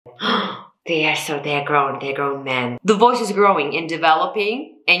They're grown men. The voice is growing and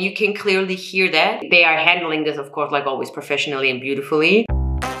developing, and you can clearly hear that. They are handling this, of course, like always, professionally and beautifully.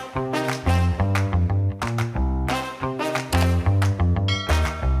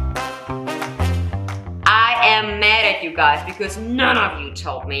 I am mad at you guys because none of you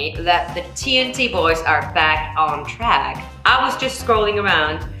told me that the TNT boys are back on track. I was just scrolling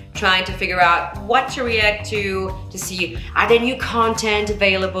around trying to figure out what to react to see are there new content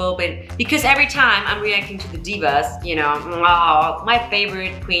available, but because every time I'm reacting to the divas, you know, my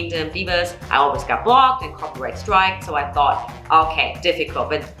favorite queendom divas, I always got blocked and copyright strike, so I thought, okay, difficult.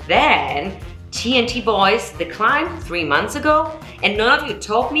 But then TNT boys declined 3 months ago and none of you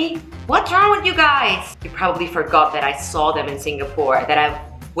told me. What's wrong with you guys? You probably forgot that I saw them in Singapore, that I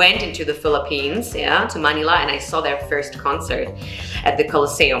went into the Philippines, yeah, to Manila, and I saw their first concert at the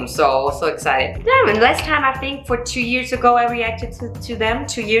Coliseum. So excited. Yeah, and last time I think for 2 years ago I reacted to them,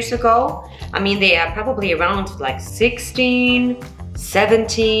 2 years ago. I mean, they are probably around like 16,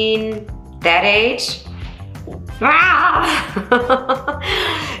 17, that age.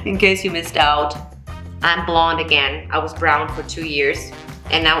 In case you missed out, I'm blonde again. I was brown for 2 years.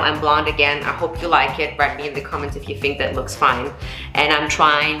 And now I'm blonde again. I hope you like it. Write me in the comments if you think that looks fine. And I'm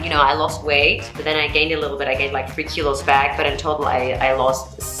trying, you know, I lost weight, but then I gained a little bit. I gained like 3 kilos back, but in total I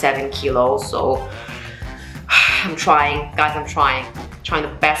lost 7 kilos. So I'm trying, guys, I'm trying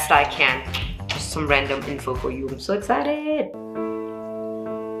the best I can. Just some random info for you. I'm so excited.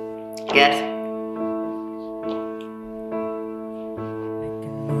 Good.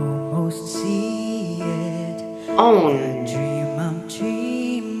 Oh.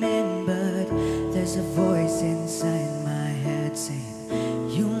 There's a voice inside my head saying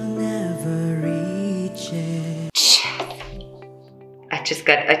you'll never reach it. I just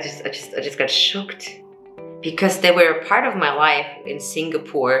got shocked because they were a part of my life in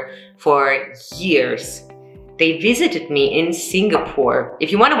Singapore for years. They visited me in Singapore.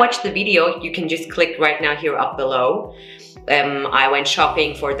 If you want to watch the video, you can just click right now here up below. I went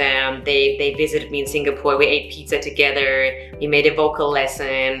shopping for them. They visited me in Singapore. We ate pizza together. We made a vocal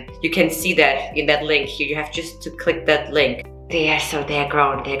lesson. You can see that in that link here. You have just to click that link. They're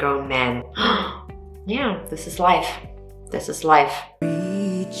grown men. Yeah, this is life. This is life.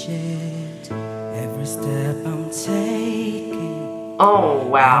 Reach it. Every step I'm taking. Oh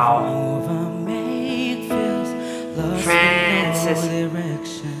wow. Francis.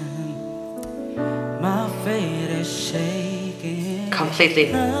 My fate is shaking.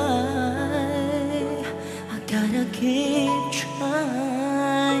 Completely. I gotta keep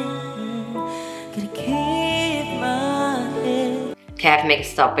trying. Gotta keep my head. Okay, I have to make a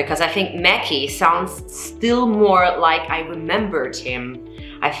stop because I think Mackie sounds still more like I remembered him.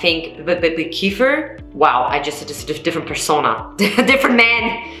 I think, but Kiefer, wow, I just a different persona. Different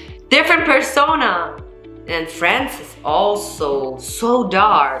man, different persona. And Francis also so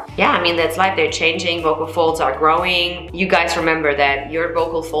dark. Yeah, I mean, that's life. They're changing. Vocal folds are growing. You guys remember that your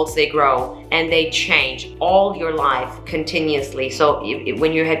vocal folds, they grow and they change all your life continuously. So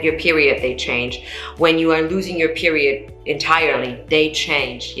when you have your period, they change. When you are losing your period entirely, they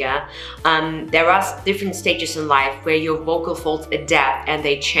change. Yeah, there are different stages in life where your vocal folds adapt and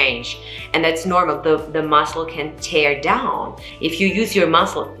they change, and that's normal. The muscle can tear down. If you use your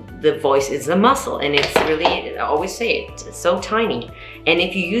muscle, the voice is a muscle, and it's really, I always say it, it's so tiny. And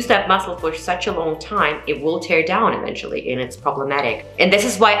if you use that muscle for such a long time, it will tear down eventually, and it's problematic. And this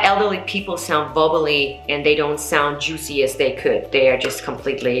is why elderly people sound bubbly and they don't sound juicy as they could. They are just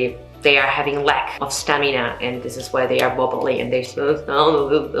completely, they are having lack of stamina, and this is why they are bubbly and they sound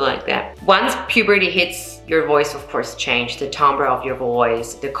like that. Once puberty hits, your voice of course changes. The timbre of your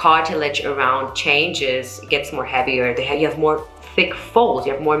voice, the cartilage around changes, it gets more heavier. You have more thick folds,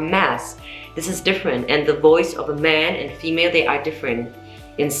 you have more mass. This is different, and the voice of a man and female, they are different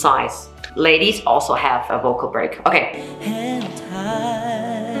in size. Ladies also have a vocal break. Okay.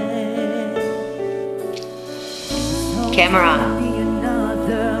 Camera.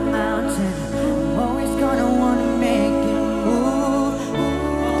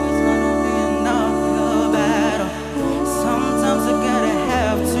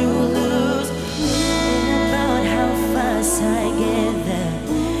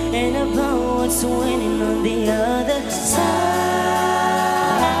 Winning on the other side.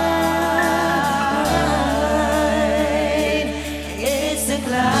 It's the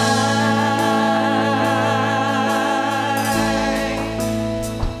climb.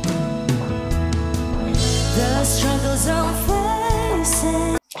 The struggles I'm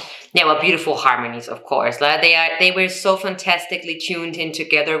facing. Yeah, well, beautiful harmonies, of course. They were so fantastically tuned in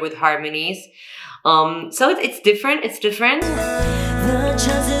together with harmonies. So it's different. It's different. The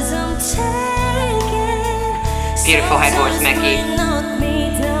chances I'm taking. Beautiful head voice, Mackie. Knock me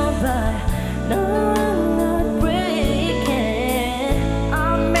down, but no, I'm not breaking.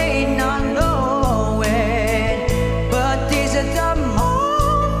 I may not know it, but these are the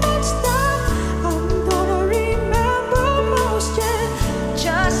moments that I'm gonna remember most. Yeah,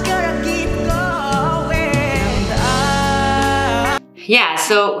 just gotta keep going. Yeah,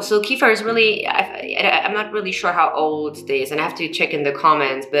 so Kiefer is really, I'm not really sure how old he is, and I have to check in the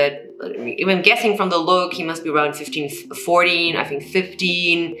comments, but even guessing from the look, he must be around 15, 14, I think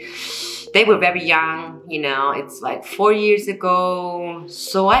 15. They were very young, you know, it's like 4 years ago,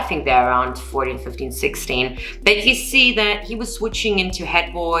 so I think they're around 14, 15, 16. But you see that he was switching into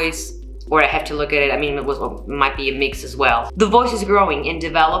head voice, or I have to look at it, I mean, it might be a mix as well. The voice is growing and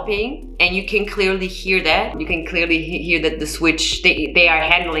developing, and you can clearly hear that. You can clearly hear that the switch, they are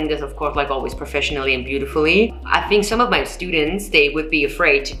handling this, of course, like always, professionally and beautifully. I think some of my students, they would be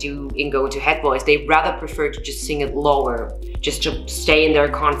afraid to do and go into head voice. They rather prefer to just sing it lower, just to stay in their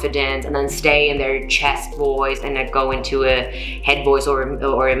confidence and then stay in their chest voice and then go into a head voice or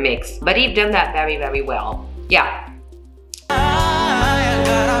a mix. But he's done that very, very well. Yeah.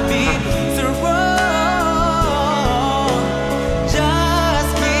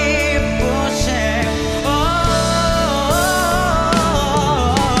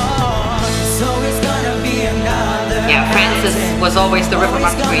 Yeah, Francis was always the river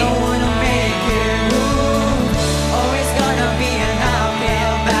rock queen.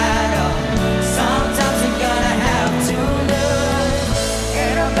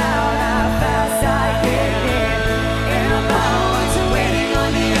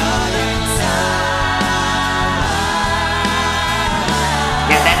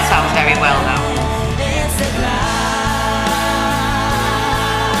 Yeah, that sounds very well now.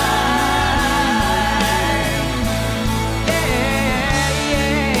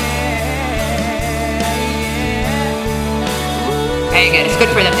 Very good. It's good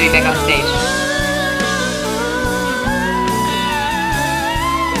for them to be back on stage.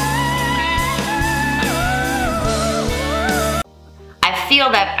 I feel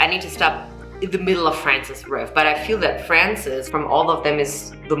that I need to stop in the middle of Francis' riff, but I feel that Francis, from all of them,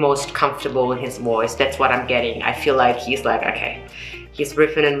 is the most comfortable in his voice. That's what I'm getting. I feel like he's like, okay, he's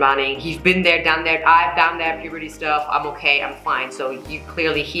riffing and running. He's been there, done that. I've done that puberty stuff. I'm okay, I'm fine. So you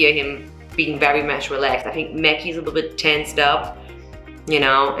clearly hear him being very much relaxed. I think Mackie's a little bit tensed up, you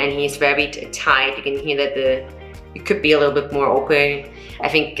know, and he's very tight. You can hear that it could be a little bit more open. I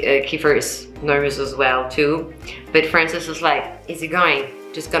think Kiefer is nervous as well too. But Francis is like, is he going?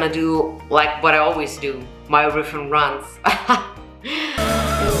 Just gonna do like what I always do, my riff and runs.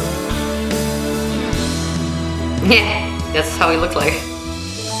 Yeah, that's how he looked like.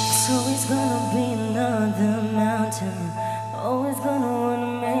 So it's gonna be another mountain. Always gonna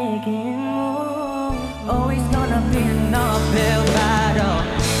wanna make it move. Always gonna be an uphill battle.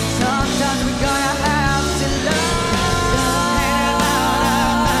 Sometimes we're gonna have to learn.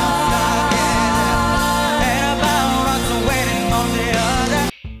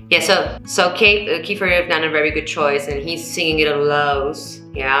 Yeah, so Kiefer have done a very good choice, and he's singing it on lows,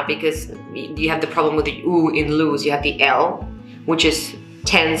 yeah, because you have the problem with the ooh in loose. You have the L, which is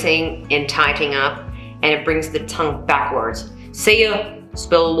tensing and tightening up, and it brings the tongue backwards. Say a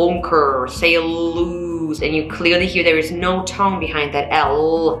spelunker, say a lose, and you clearly hear there is no tone behind that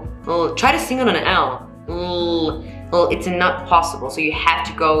L. Try to sing it on an L. Well, it's not possible, so you have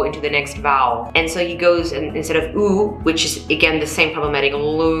to go into the next vowel. And so he goes, and instead of ooh, which is again the same problematic,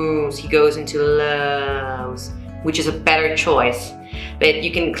 lose, he goes into lows, which is a better choice. But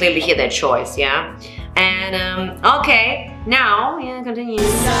you can clearly hear that choice, yeah? And, okay, now, yeah, continue.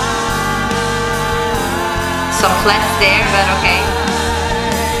 Some flats there, but okay.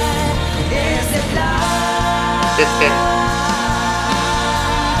 That's good.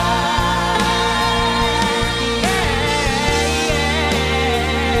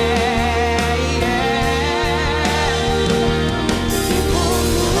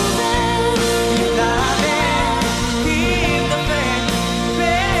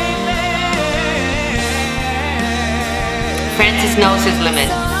 Francis knows his limit.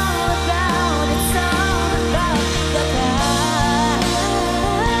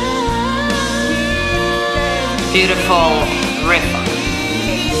 Beautiful riff.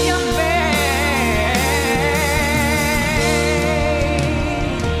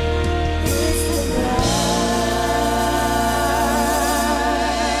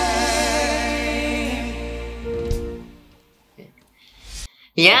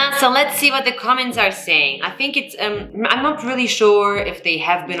 Yeah, so let's see what the comments are saying. I think it's, I'm not really sure if they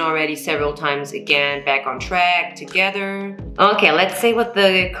have been already several times again back on track together. Okay, let's see what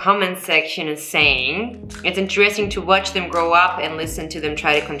the comment section is saying. It's interesting to watch them grow up and listen to them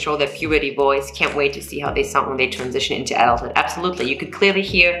try to control their puberty voice. Can't wait to see how they sound when they transition into adulthood. Absolutely, you could clearly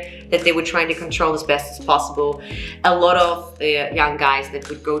hear that they were trying to control as best as possible. A lot of young guys that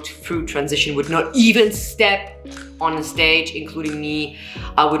would go through transition would not even step on the stage, including me.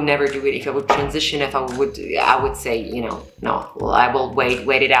 I would never do it. If I would transition, I would say, you know, no, well, I will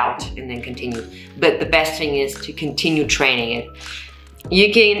wait it out and then continue. But the best thing is to continue training it.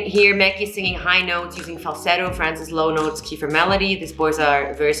 You can hear Mackie singing high notes using falsetto, Francis low notes, Kiefer melody. These boys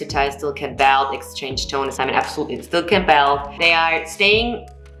are versatile, still can belt, exchange tone assignment, absolutely, still can belt. They are staying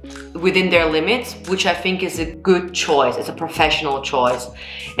within their limits, which I think is a good choice. It's a professional choice.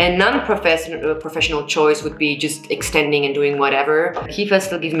 And non-professional choice would be just extending and doing whatever. Kiefer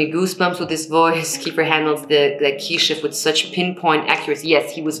still gives me goosebumps with his voice. Kiefer handles the key shift with such pinpoint accuracy.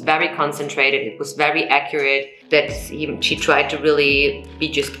 Yes, he was very concentrated. It was very accurate. That she tried to really be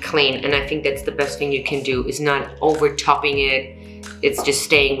just clean. And I think that's the best thing you can do, is not over-topping it. It's just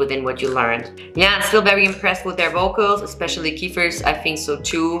staying within what you learned. Yeah, I'm still very impressed with their vocals, especially Kiefer's. I think so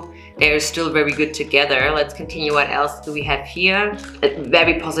too. They're still very good together. Let's continue. What else do we have here?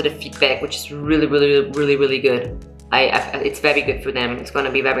 Very positive feedback, which is really good. It's very good for them. It's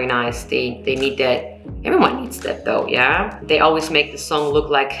gonna be very nice. They need that. Everyone needs that though, yeah? They always make the song look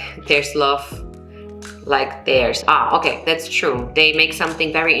like there's love, like theirs. Ah, okay, that's true. They make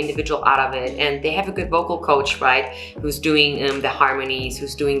something very individual out of it, and they have a good vocal coach, right? Who's doing the harmonies,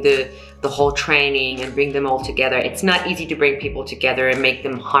 who's doing the whole training and bring them all together. It's not easy to bring people together and make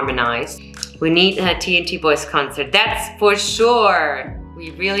them harmonize. We need a TNT Boys concert. That's for sure.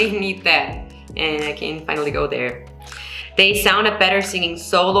 We really need that, and I can finally go there. They sounded better singing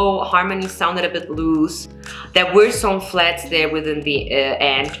solo. Harmony sounded a bit loose. There were some flats there within the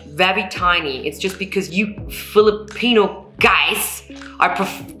end, very tiny. It's just because you Filipino guys are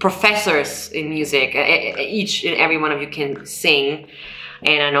professors in music. Each and every one of you can sing.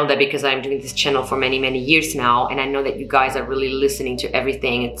 And I know that because I'm doing this channel for many years now, and I know that you guys are really listening to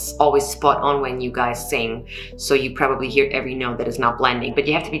everything. It's always spot on when you guys sing. So you probably hear every note that is not blending, but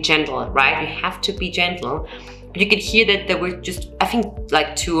you have to be gentle, right? You have to be gentle. But you could hear that there were just, I think,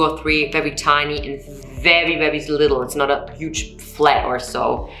 like 2 or 3 very tiny and very little. It's not a huge flat or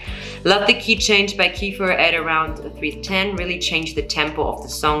so. Love the key change by Kiefer at around 3:10. Really changed the tempo of the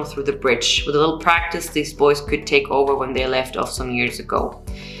song through the bridge. With a little practice, these boys could take over when they left off some years ago.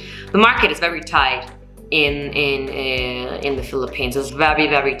 The market is very tight in the Philippines. It's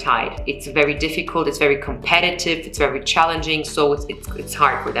very tight. It's very difficult. It's very competitive. It's very challenging. So it's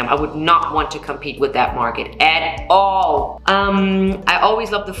hard for them. I would not want to compete with that market at all. I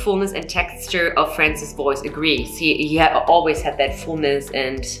always love the fullness and texture of Francis' voice. Agree. He always had that fullness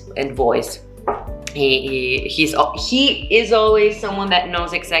and voice. He is always someone that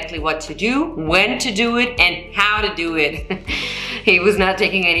knows exactly what to do, when to do it, and how to do it. He was not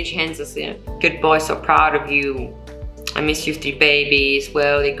taking any chances there. Good boy, so proud of you. I miss you 3 babies.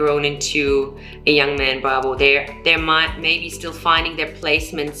 Well, they've grown into a young man, bravo. They're maybe still finding their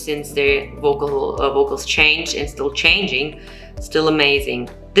placement since their vocals changed and still changing. Still amazing.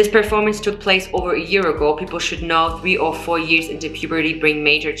 This performance took place over a year ago. People should know 3 or 4 years into puberty bring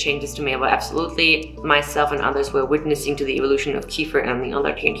major changes to male. Absolutely, myself and others were witnessing to the evolution of Kiefer and the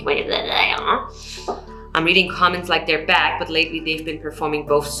other TNT. I'm reading comments like they're back, but lately they've been performing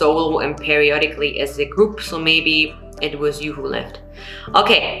both solo and periodically as a group, so maybe it was you who left.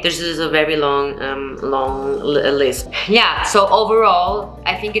 Okay, this is a very long list. Yeah, so overall,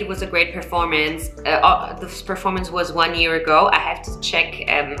 I think it was a great performance. This performance was 1 year ago. I have to check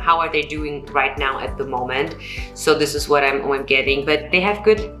how are they doing right now at the moment. So this is what I'm getting, but they have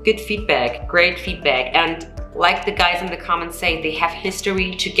good feedback, great feedback. And like the guys in the comments say, they have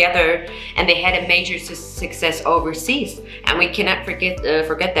history together and they had a major success overseas. And we cannot forget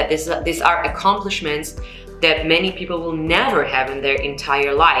that these are accomplishments that many people will never have in their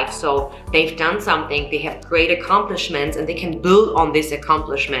entire life. So they've done something, they have great accomplishments, and they can build on these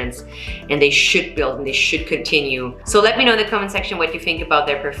accomplishments, and they should build and they should continue. So let me know in the comment section what you think about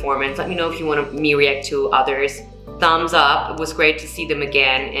their performance. Let me know if you want me to react to others. Thumbs up. It was great to see them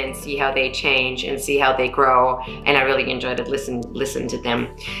again and see how they change and see how they grow, and I really enjoyed it. Listen to them.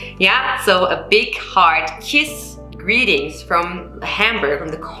 Yeah, so a big heart kiss. Greetings from Hamburg, from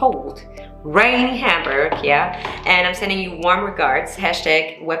the cold, rainy Hamburg, yeah. And I'm sending you warm regards.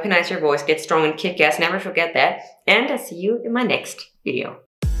 Hashtag weaponize your voice, get strong and kick ass. Never forget that. And I see you in my next video.